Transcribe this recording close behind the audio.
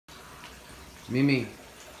Mimi.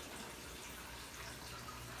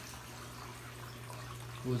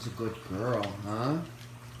 Who's a good girl, huh?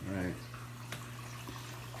 Alright.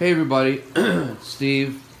 Hey everybody,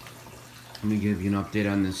 Steve. Let me give you an update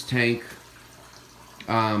on this tank.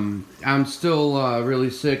 I'm still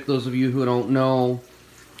really sick. Those of you who don't know,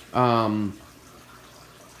 I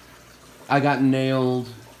got nailed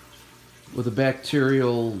with a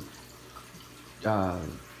bacterial, I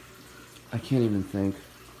can't even think.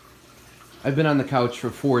 I've been on the couch for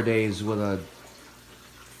 4 days with a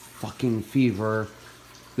fucking fever.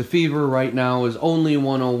 The fever right now is only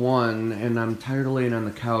 101, and I'm tired of laying on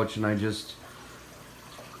the couch, and I just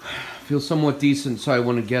feel somewhat decent, so I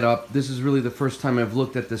want to get up. This is really the first time I've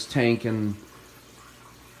looked at this tank in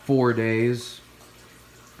 4 days.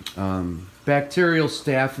 Bacterial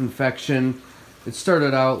staph infection. It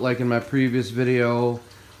started out like in my previous video.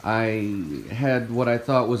 I had what I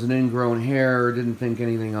thought was an ingrown hair, didn't think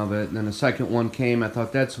anything of it. And then a second one came, I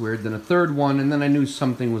thought that's weird. Then a third one, and then I knew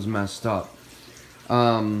something was messed up.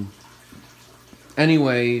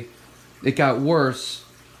 Anyway, it got worse.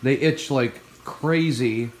 They itch like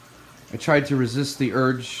crazy. I tried to resist the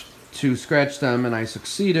urge to scratch them, and I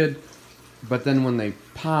succeeded. But then when they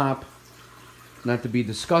pop, not to be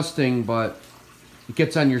disgusting, but it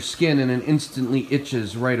gets on your skin and it instantly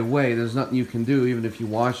itches right away. There's nothing you can do, even if you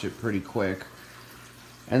wash it pretty quick.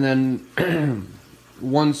 And then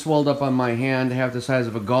one swelled up on my hand, half the size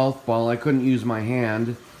of a golf ball. I couldn't use my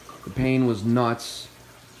hand. The pain was nuts.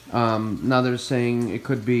 Now they're saying it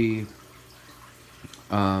could be...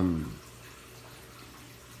 I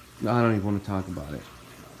don't even want to talk about it.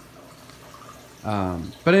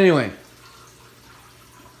 But anyway...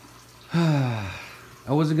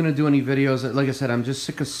 I wasn't going to do any videos. Like I said, I'm just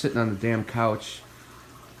sick of sitting on the damn couch.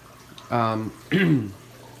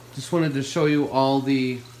 Just wanted to show you all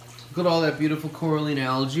the... Look at all that beautiful coralline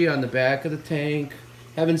algae on the back of the tank.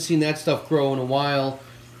 Haven't seen that stuff grow in a while.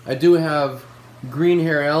 I do have green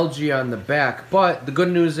hair algae on the back. But the good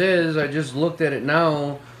news is, I just looked at it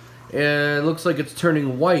now. It looks like it's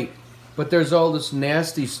turning white. But there's all this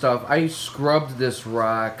nasty stuff. I scrubbed this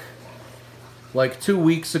rock like 2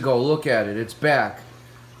 weeks ago. Look at it. It's back.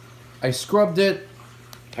 I scrubbed it.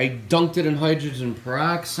 I dunked it in hydrogen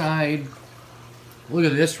peroxide. Look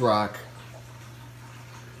at this rock.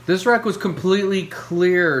 This rock was completely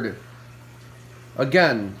cleared.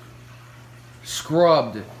 Again,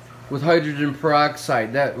 scrubbed with hydrogen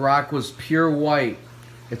peroxide. That rock was pure white.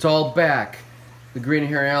 It's all back. The green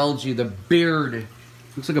hair algae, the beard.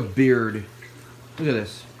 Looks like a beard. Look at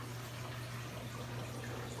this.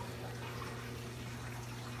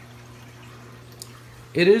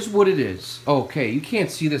 It is what it is. Okay, you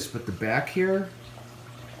can't see this, but the back here.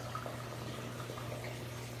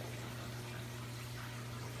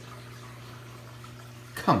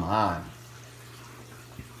 Come on.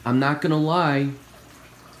 I'm not gonna lie.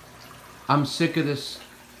 I'm sick of this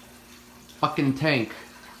fucking tank.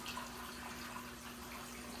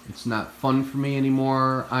 It's not fun for me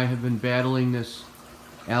anymore. I have been battling this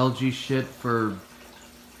algae shit for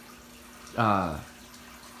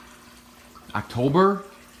October?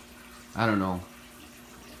 I don't know.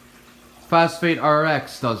 Phosphate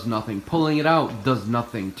RX does nothing. Pulling it out does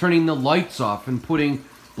nothing. Turning the lights off and putting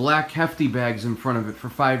black hefty bags in front of it for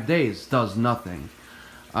 5 days does nothing.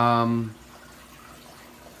 I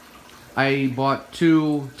bought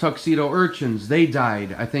 2 tuxedo urchins. They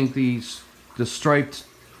died. I think the striped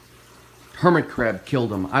hermit crab killed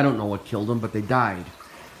them. I don't know what killed them, but they died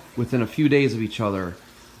within a few days of each other.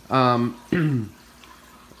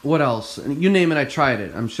 What else? You name it, I tried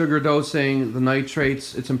it. I'm sugar dosing the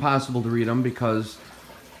nitrates. It's impossible to read them because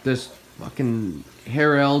this fucking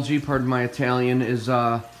hair algae, pardon my Italian, is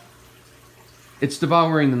it's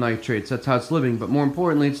devouring the nitrates. That's how it's living. But more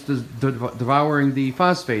importantly, it's devouring the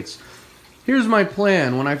phosphates. Here's my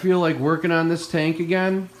plan. When I feel like working on this tank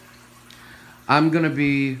again, I'm going to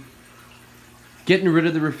be getting rid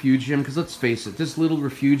of the refugium, because let's face it, this little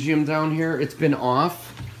refugium down here, it's been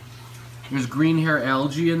off. There's green hair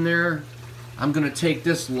algae in there. I'm going to take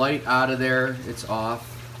this light out of there. It's off.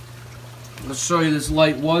 Let's show you this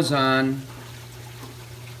light was on.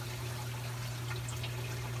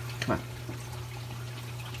 Come on.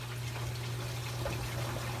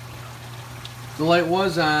 The light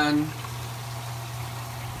was on.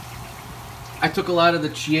 I took a lot of the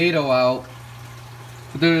Chiedo out.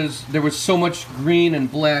 There was so much green and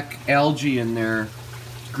black algae in there.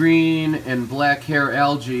 Green and black hair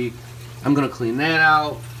algae. I'm going to clean that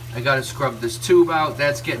out. I got to scrub this tube out.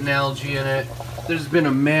 That's getting algae in it. There's been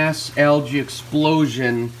a mass algae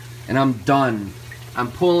explosion, and I'm done.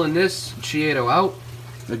 I'm pulling this Chiedo out.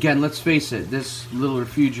 Again, let's face it, this little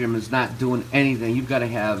refugium is not doing anything. You've got to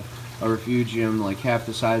have a refugium like half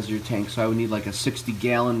the size of your tank, so I would need like a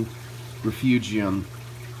 60-gallon refugium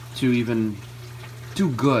to even do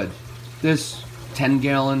good. This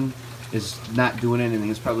 10-gallon is not doing anything.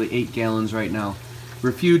 It's probably 8 gallons right now.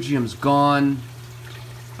 Refugium's gone.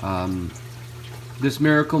 This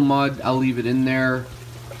Miracle Mud, I'll leave it in there.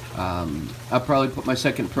 I'll probably put my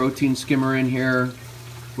second protein skimmer in here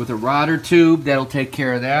with a rotor tube. That'll take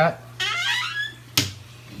care of that.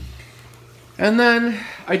 And then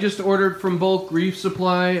I just ordered from Bulk Reef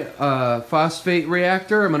Supply a phosphate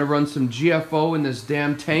reactor. I'm going to run some GFO in this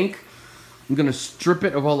damn tank. I'm going to strip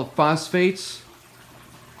it of all the phosphates.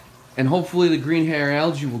 And hopefully the green hair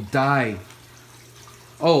algae will die.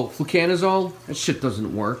 Oh, fluconazole? That shit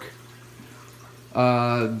doesn't work.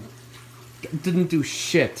 Didn't do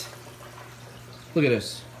shit. Look at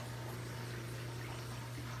this.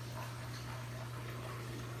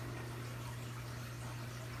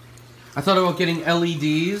 I thought about getting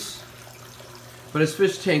LEDs, but as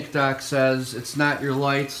Fish Tank Doc says, it's not your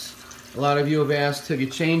lights. A lot of you have asked, have you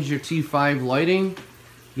changed your T5 lighting?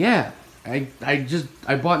 Yeah, I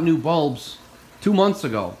bought new bulbs 2 months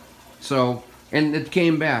ago, so, and it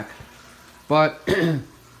came back. But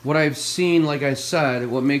what I've seen, like I said,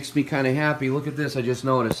 what makes me kind of happy, look at this, I just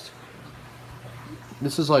noticed.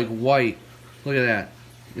 This is like white. Look at that.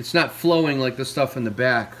 It's not flowing like the stuff in the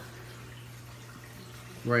back.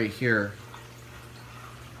 Right here.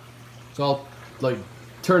 It's all like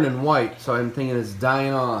turning white, so I'm thinking it's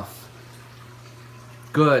dying off.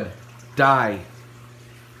 Good. Die.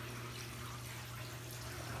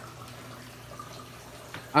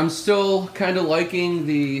 I'm still kind of liking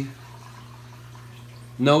the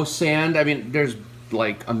no sand. I mean, there's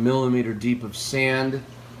like a millimeter deep of sand.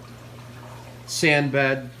 Sand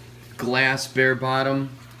bed, glass, bare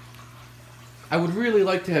bottom. I would really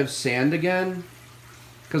like to have sand again,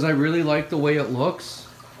 because I really like the way it looks.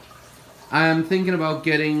 I'm thinking about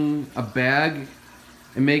getting a bag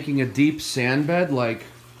and making a deep sand bed, like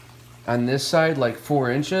on this side, like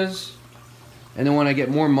 4 inches. And then when I get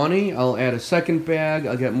more money, I'll add a second bag,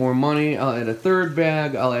 I'll get more money, I'll add a third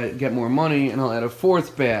bag, get more money, and I'll add a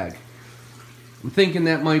 4th bag. I'm thinking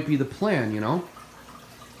that might be the plan, you know?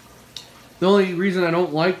 The only reason I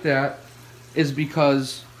don't like that is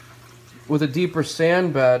because with a deeper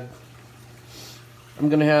sand bed, I'm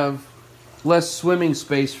going to have less swimming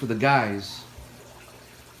space for the guys.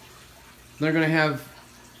 They're going to have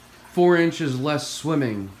 4 inches less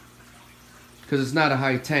swimming because it's not a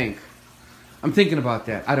high tank. I'm thinking about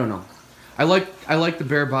that. I don't know. I like the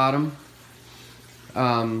bare bottom.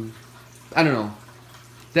 I don't know.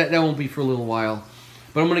 That won't be for a little while.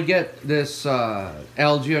 But I'm going to get this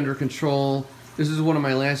algae under control. This is one of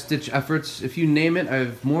my last ditch efforts. If you name it,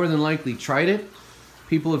 I've more than likely tried it.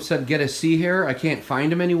 People have said get a sea hare. I can't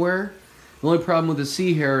find them anywhere. The only problem with the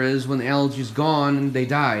sea hare is when the algae's gone, they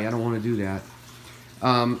die. I don't want to do that.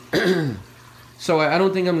 So I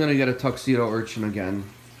don't think I'm going to get a tuxedo urchin again.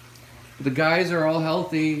 The guys are all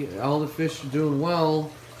healthy. All the fish are doing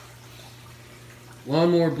well.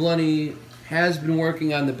 Lawnmower Blunny has been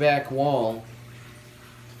working on the back wall.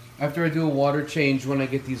 After I do a water change when I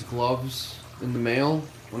get these gloves in the mail,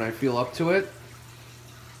 when I feel up to it.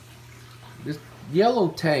 This yellow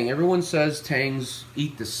tang, everyone says tangs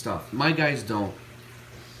eat this stuff. My guys don't.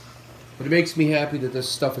 But it makes me happy that this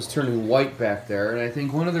stuff is turning white back there. And I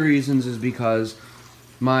think one of the reasons is because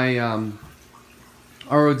my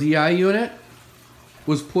RODI unit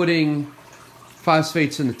was putting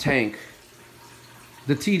phosphates in the tank.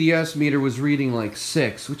 The TDS meter was reading like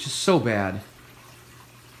 6, which is so bad.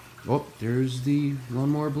 Oh, there's the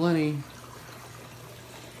Lawnmower Blenny.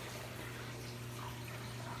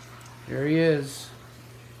 There he is.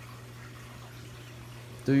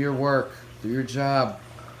 Do your work. Do your job.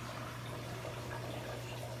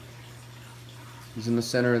 He's in the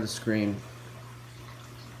center of the screen.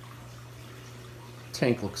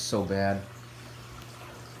 Tank looks so bad.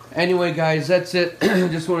 Anyway, guys, that's it.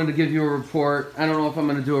 Just wanted to give you a report. I don't know if I'm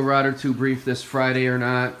going to do a rod or two brief this Friday or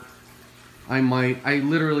not. I might. I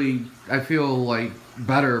feel like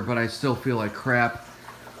better, but I still feel like crap.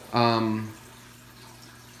 I'm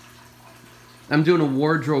doing a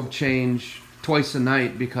wardrobe change twice a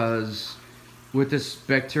night because with this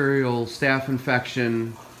bacterial staph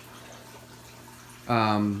infection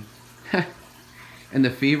and the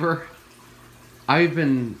fever, I've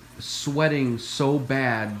been sweating so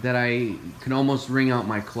bad that I can almost wring out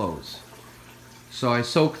my clothes. So I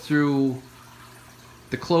soak through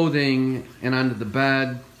the clothing and onto the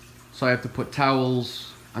bed, so I have to put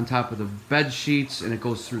towels on top of the bed sheets and it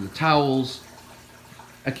goes through the towels.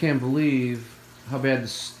 I can't believe how bad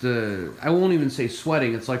I won't even say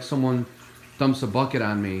sweating. It's like someone dumps a bucket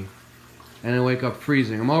on me, and I wake up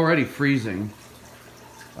freezing. I'm already freezing.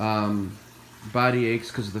 Body aches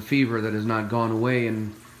because of the fever that has not gone away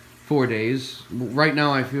in 4 days. Right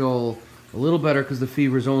now I feel a little better because the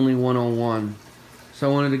fever is only 101. So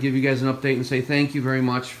I wanted to give you guys an update and say thank you very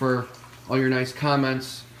much for all your nice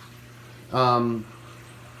comments. Buy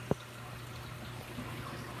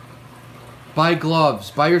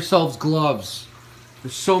gloves. Buy yourselves gloves.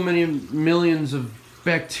 There's so many millions of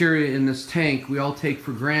bacteria in this tank. We all take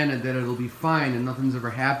for granted that it'll be fine and nothing's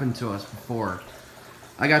ever happened to us before.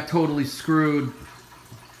 I got totally screwed.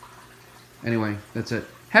 Anyway, that's it.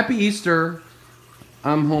 Happy Easter.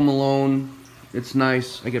 I'm home alone. It's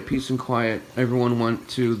nice. I get peace and quiet. Everyone went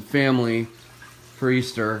to the family for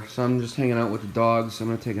Easter, so I'm just hanging out with the dogs. I'm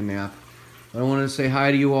going to take a nap. But I wanted to say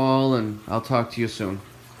hi to you all, and I'll talk to you soon.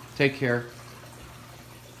 Take care.